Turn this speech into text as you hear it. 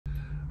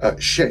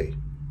Shay,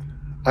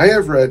 I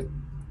have read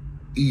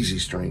Easy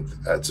Strength.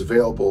 It's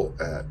available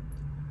at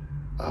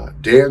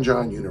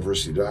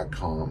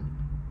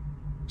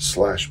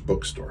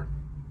danjohnuniversity.com/bookstore.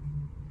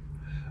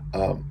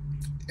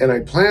 And I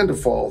plan to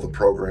follow the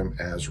program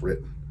as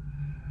written.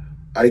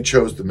 I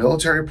chose the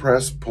military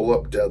press,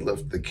 pull-up,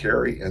 deadlift, the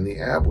carry, and the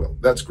ab wheel.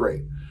 That's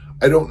great.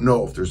 I don't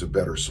know if there's a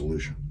better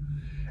solution.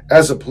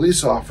 As a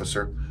police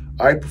officer,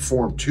 I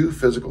perform 2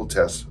 physical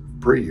tests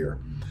per year,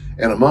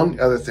 and among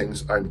other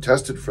things, I'm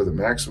tested for the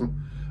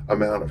maximum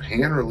amount of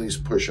hand-release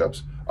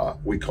push-ups.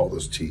 We call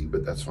those T,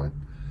 but that's fine.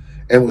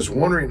 And was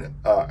wondering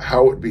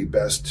how it would be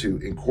best to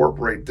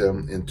incorporate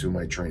them into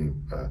my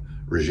training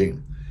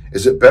regime.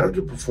 Is it better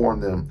to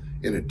perform them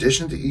in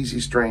addition to Easy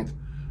Strength,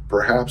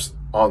 perhaps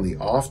on the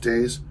off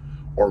days,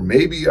 or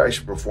maybe I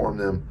should perform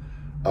them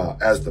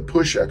as the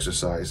push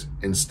exercise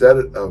instead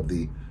of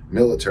the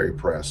military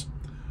press,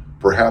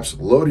 perhaps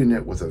loading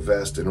it with a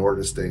vest in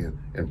order to stay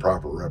in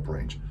proper rep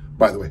range.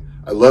 By the way,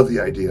 I love the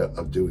idea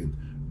of doing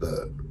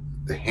the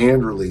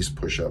hand release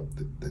push-up,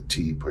 the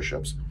T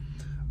push-ups,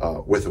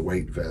 with a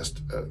weight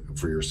vest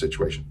for your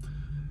situation.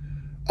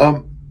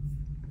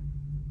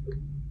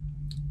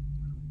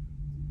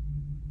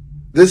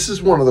 This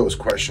is one of those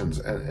questions,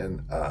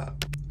 and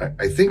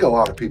I think a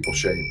lot of people,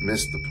 Shay,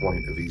 miss the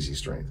point of Easy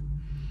Strength.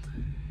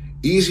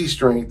 Easy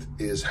Strength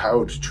is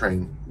how to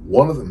train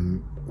one of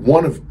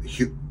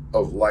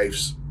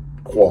life's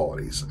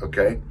qualities,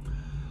 okay?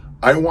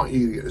 I want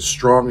you to get as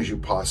strong as you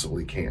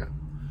possibly can.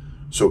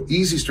 So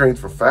Easy Strength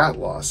for fat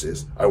loss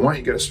is, I want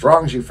you to get as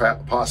strong as you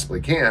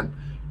possibly can,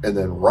 and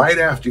then right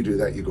after you do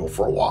that, you go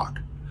for a walk.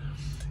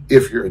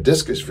 If you're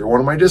one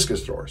of my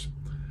discus throwers,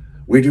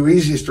 we do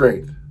Easy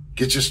Strength,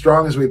 get you as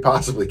strong as we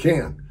possibly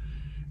can.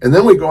 And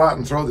then we go out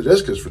and throw the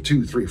discus for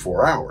 2, 3,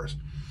 4 hours.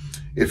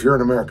 If you're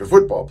an American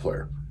football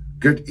player,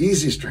 good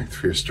Easy Strength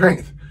for your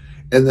strength.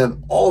 And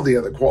then all the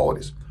other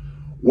qualities.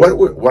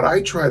 What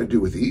I try to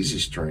do with Easy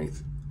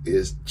Strength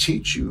is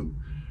teach you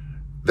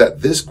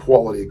that this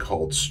quality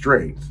called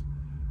strength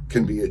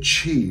can be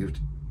achieved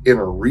in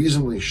a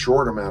reasonably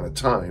short amount of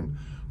time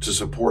to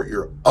support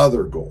your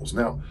other goals.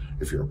 Now,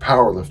 if you're a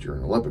power lifter,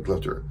 an Olympic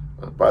lifter,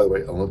 by the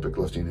way, Olympic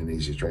lifting and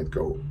Easy Strength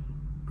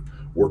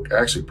work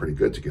actually pretty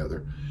good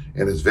together.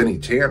 And as Vinny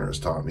Tanner has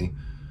taught me,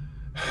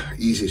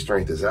 Easy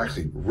Strength is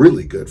actually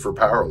really good for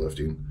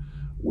powerlifting,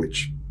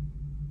 which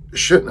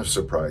shouldn't have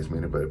surprised me,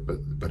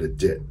 but it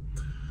did.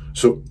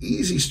 So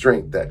Easy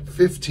Strength, that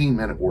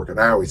 15-minute workout,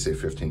 I always say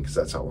 15 because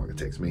that's how long it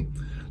takes me,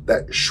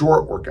 that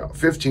short workout,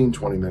 15,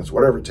 20 minutes,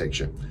 whatever it takes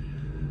you,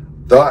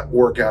 that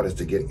workout is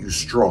to get you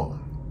strong.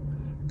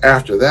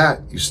 After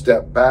that, you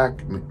step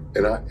back, and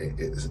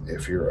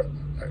if you're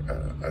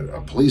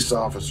a police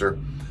officer,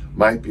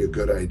 might be a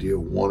good idea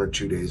 1 or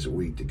 2 days a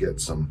week to get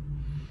some,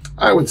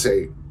 I would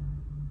say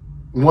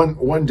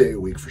one day a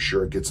week for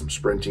sure, get some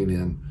sprinting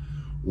in.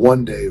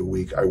 1 day a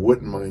week, I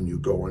wouldn't mind you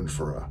going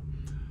for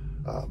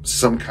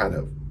some kind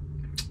of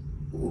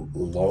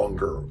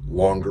longer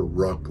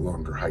ruck,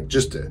 longer hike,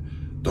 just to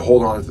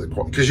hold on to the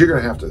quality, because you're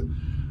going to have to,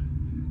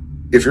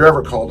 if you're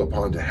ever called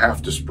upon to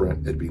have to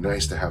sprint, it'd be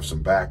nice to have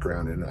some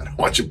background in it. I don't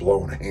want you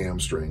blowing a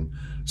hamstring,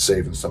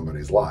 saving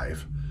somebody's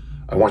life.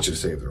 I want you to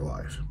save their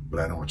life, but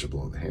I don't want you to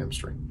blow the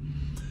hamstring.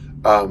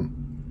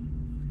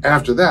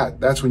 After that,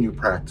 that's when you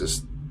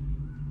practice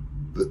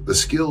the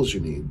skills you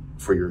need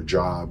for your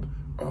job,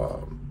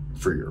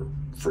 for your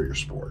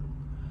sport.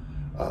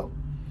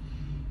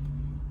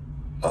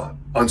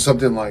 On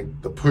something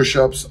like the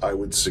push-ups, I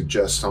would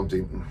suggest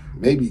something,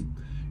 maybe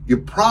you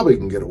probably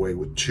can get away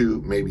with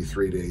 2, maybe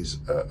 3 days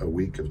a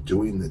week of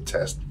doing the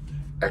test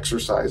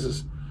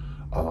exercises.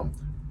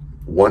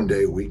 1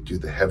 day a week, do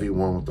the heavy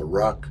one with the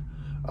ruck,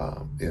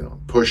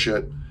 push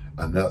it,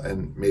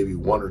 and maybe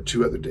 1 or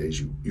 2 other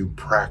days you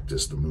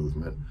practice the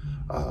movement.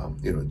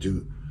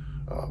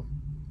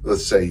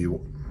 Let's say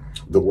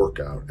the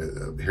workout.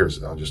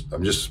 I'm just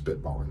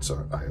spitballing,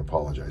 so I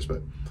apologize,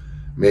 but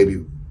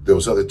maybe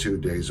those other 2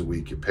 days a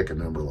week, you pick a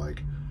number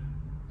like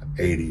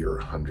 80 or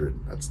 100.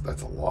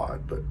 That's a lot,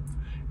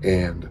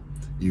 and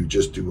you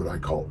just do what I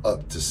call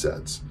up to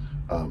sets.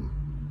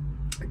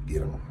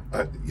 You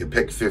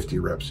pick 50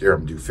 reps. Here, I'm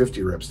gonna do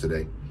 50 reps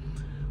today.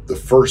 The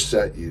first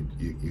set, you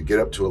get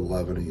up to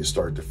 11 and you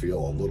start to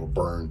feel a little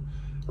burn.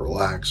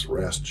 Relax,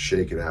 rest,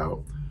 shake it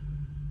out.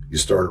 You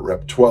start at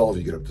rep 12,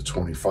 you get up to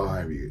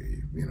 25.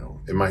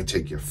 It might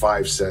take you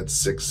 5 sets,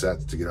 6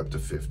 sets to get up to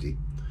 50.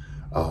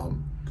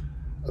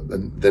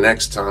 The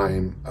next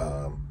time,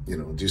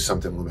 do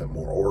something a little bit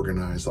more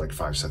organized, like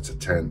 5 sets of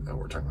 10.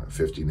 We're talking about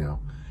 50 now.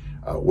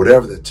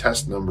 Whatever the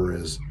test number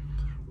is,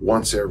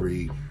 once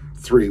every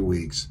 3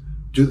 weeks,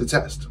 do the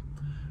test,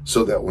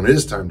 so that when it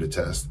is time to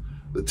test,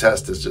 the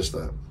test is just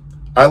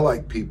I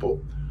like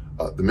people,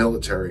 the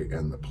military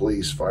and the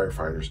police,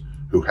 firefighters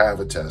who have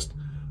a test.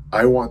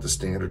 I want the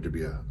standard to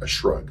be a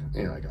shrug.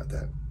 Yeah, I got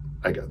that.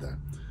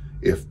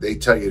 If they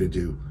tell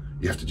you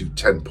you have to do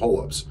 10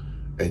 pull-ups,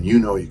 and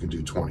you can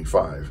do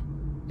 25,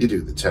 you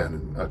do the 10,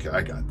 and okay,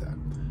 I got that.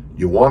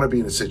 You want to be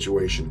in a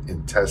situation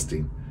in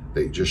testing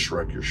that you just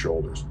shrug your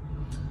shoulders.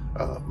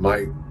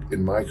 My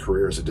in my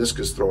career as a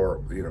discus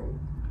thrower, you know,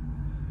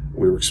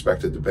 we were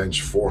expected to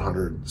bench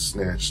 400,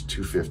 snatch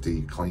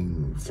 250,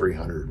 clean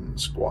 300, and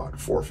squat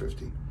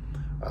 450.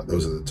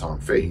 Those are the Tom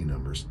Fahey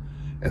numbers.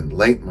 And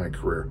late in my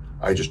career,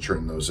 I just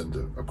turned those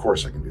into, of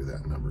course I can do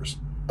that numbers,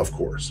 of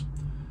course.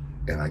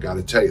 And I got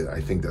to tell you,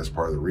 I think that's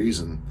part of the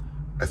reason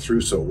I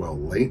threw so well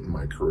late in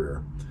my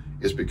career,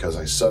 is because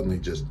I suddenly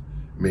just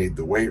made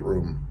the weight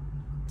room,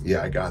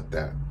 yeah, I got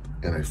that.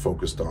 And I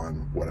focused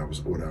on what I was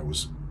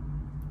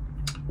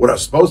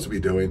supposed to be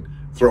doing,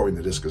 throwing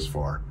the discus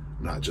far,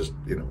 not just,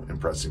 you know,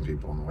 impressing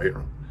people in the weight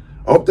room.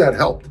 I hope that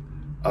helped.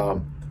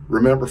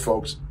 Remember,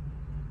 folks,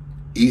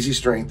 easy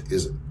strength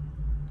is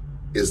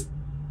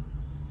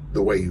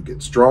the way you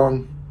get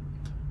strong.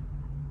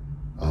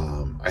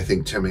 I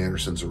think Tim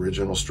Anderson's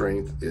original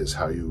strength is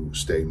how you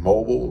stay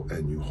mobile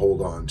and you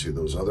hold on to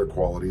those other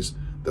qualities,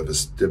 the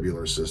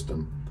vestibular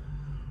system.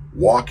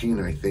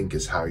 Walking, I think,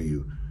 is how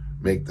you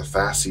make the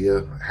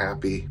fascia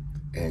happy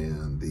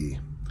and the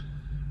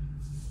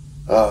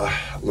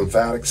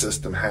lymphatic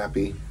system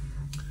happy.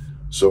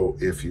 So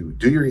if you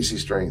do your easy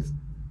strength,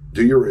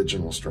 do your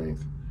original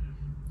strength,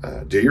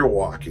 do your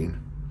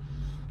walking,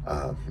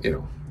 you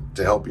know,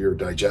 to help your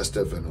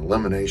digestive and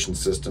elimination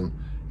system,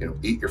 you know,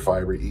 eat your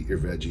fiber, eat your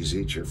veggies,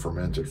 eat your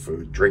fermented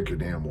food, drink your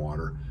damn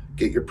water,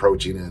 get your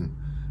protein in.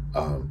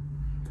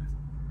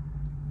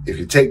 If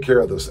you take care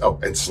of those, oh,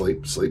 and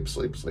sleep,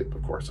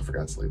 of course, I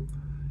forgot sleep.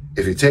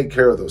 If you take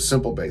care of those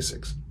simple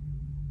basics,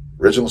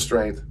 original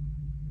strength,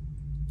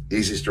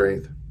 easy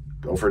strength,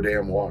 go for a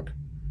damn walk,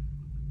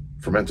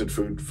 fermented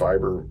food,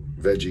 fiber,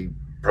 veggie,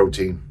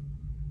 protein,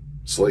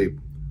 sleep,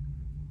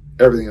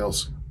 everything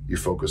else, you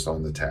focused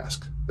on the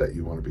task that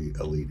you want to be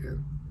elite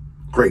in.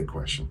 Great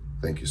question.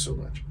 Thank you so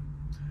much.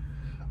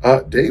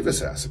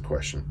 Davis asked a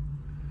question.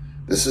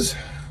 This is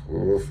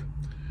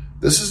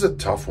a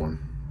tough one.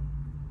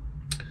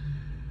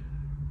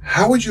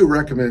 How would you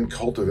recommend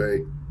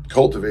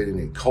cultivating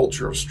a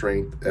culture of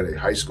strength at a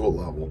high school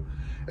level,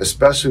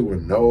 especially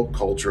when no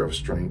culture of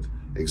strength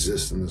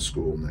exists in the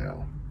school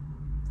now?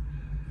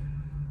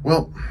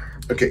 Well,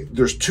 okay,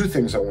 there's two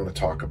things I want to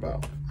talk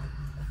about.